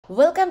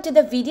Welcome to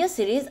the video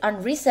series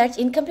on research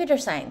in computer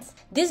science.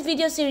 This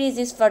video series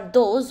is for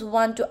those who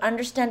want to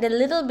understand a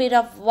little bit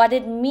of what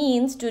it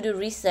means to do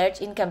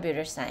research in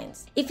computer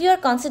science. If you are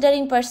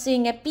considering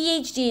pursuing a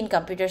PhD in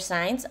computer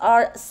science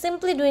or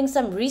simply doing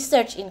some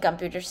research in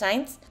computer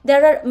science,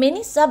 there are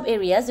many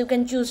sub-areas you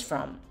can choose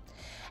from.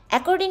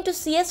 According to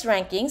CS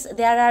rankings,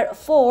 there are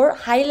 4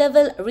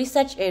 high-level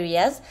research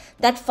areas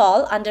that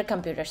fall under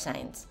computer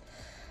science.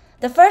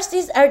 The first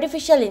is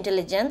artificial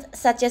intelligence,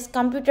 such as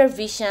computer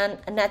vision,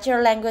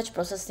 natural language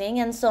processing,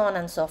 and so on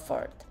and so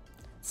forth.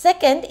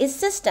 Second is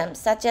systems,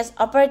 such as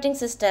operating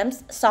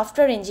systems,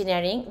 software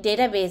engineering,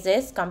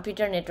 databases,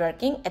 computer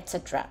networking,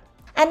 etc.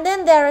 And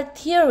then there are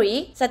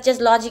theory, such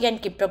as logic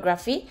and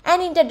cryptography,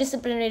 and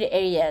interdisciplinary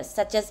areas,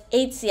 such as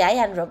HCI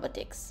and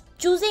robotics.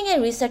 Choosing a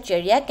research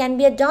area can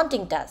be a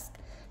daunting task.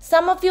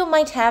 Some of you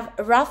might have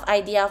a rough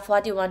idea of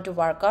what you want to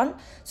work on,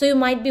 so you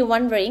might be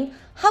wondering,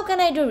 how can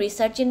I do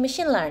research in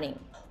machine learning?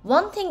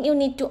 One thing you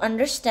need to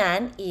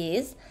understand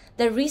is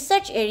the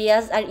research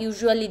areas are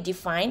usually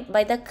defined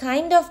by the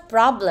kind of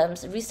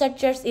problems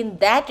researchers in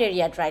that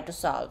area try to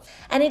solve,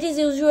 and it is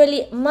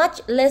usually much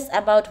less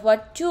about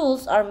what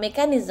tools or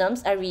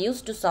mechanisms are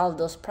used to solve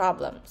those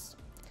problems.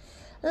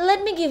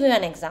 Let me give you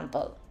an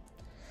example.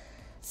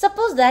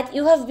 Suppose that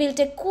you have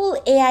built a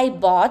cool AI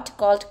bot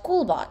called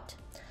CoolBot.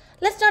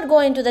 Let's not go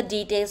into the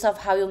details of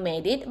how you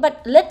made it,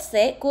 but let's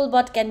say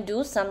CoolBot can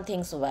do some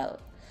things well.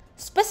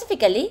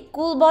 Specifically,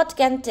 CoolBot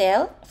can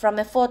tell from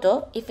a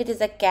photo if it is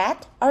a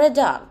cat or a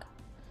dog.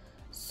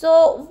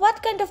 So,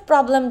 what kind of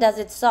problem does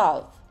it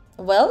solve?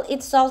 Well,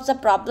 it solves the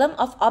problem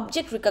of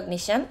object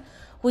recognition,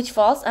 which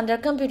falls under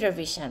computer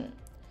vision.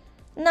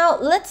 Now,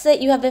 let's say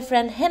you have a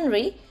friend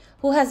Henry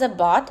who has a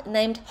bot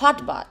named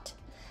Hotbot.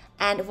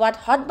 And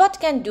what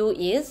Hotbot can do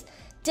is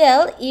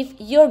tell if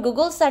your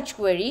Google search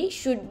query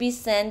should be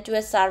sent to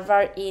a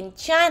server in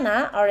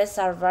China or a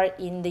server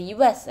in the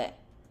USA.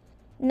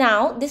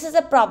 Now, this is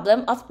a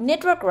problem of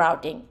network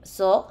routing,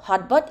 so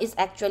Hotbot is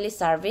actually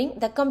serving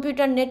the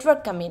computer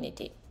network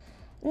community.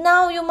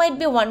 Now, you might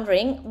be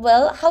wondering,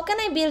 well, how can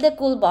I build a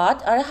cool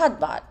bot or a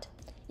Hotbot?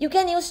 You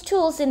can use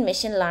tools in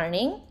machine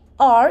learning,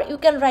 or you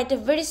can write a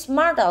very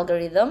smart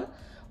algorithm,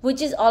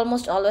 which is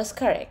almost always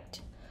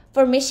correct.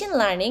 For machine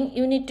learning,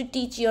 you need to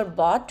teach your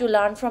bot to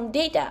learn from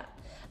data.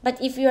 But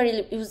if you are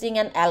using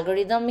an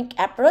algorithmic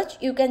approach,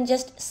 you can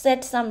just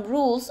set some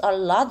rules or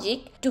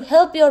logic to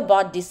help your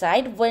bot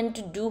decide when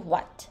to do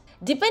what.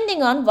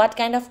 Depending on what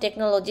kind of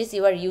technologies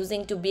you are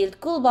using to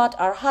build CoolBot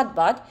or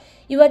Hotbot,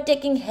 you are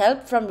taking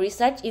help from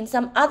research in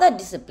some other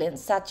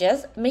disciplines such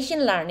as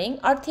machine learning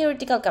or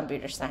theoretical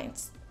computer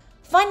science.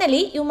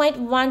 Finally, you might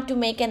want to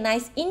make a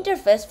nice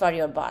interface for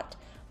your bot,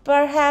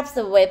 perhaps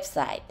a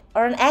website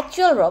or an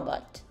actual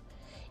robot.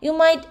 You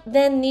might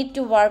then need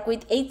to work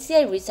with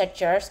HCI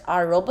researchers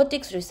or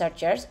robotics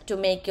researchers to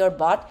make your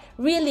bot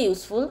really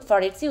useful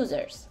for its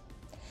users.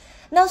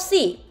 Now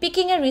see,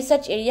 picking a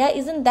research area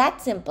isn't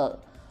that simple.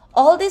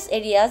 All these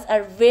areas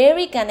are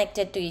very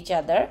connected to each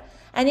other,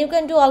 and you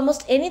can do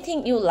almost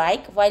anything you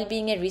like while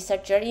being a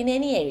researcher in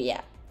any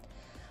area.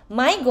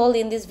 My goal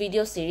in this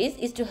video series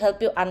is to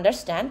help you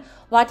understand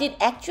what it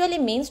actually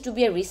means to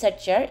be a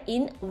researcher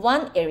in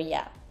one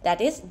area,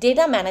 that is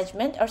data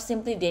management or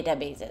simply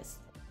databases.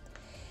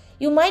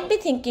 You might be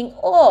thinking,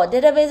 oh,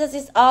 databases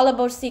is all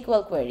about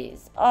SQL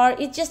queries, or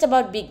it's just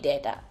about big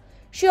data.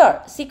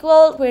 Sure,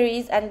 SQL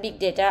queries and big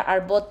data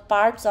are both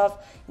parts of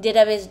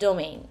database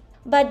domain.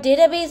 But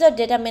database or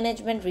data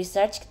management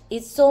research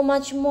is so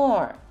much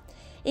more.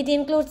 It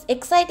includes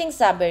exciting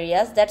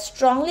sub-areas that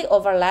strongly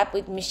overlap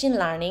with machine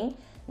learning,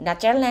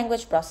 natural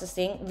language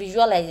processing,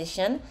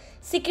 visualization,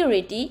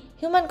 security,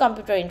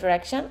 human-computer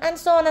interaction, and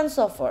so on and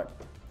so forth.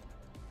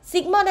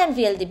 SIGMOD and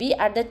VLDB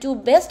are the 2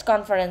 best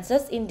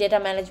conferences in data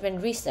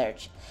management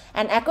research,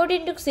 and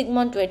according to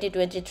SIGMOD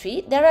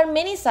 2023, there are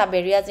many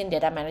sub-areas in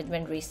data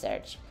management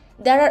research.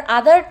 There are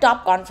other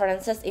top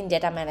conferences in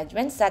data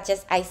management such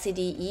as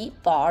ICDE,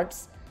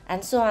 PODS,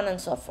 and so on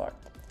and so forth.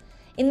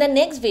 In the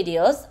next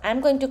videos, I am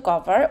going to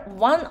cover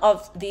one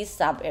of these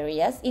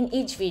sub-areas in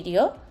each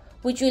video,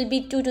 which will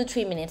be 2 to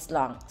 3 minutes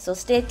long, so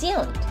stay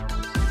tuned.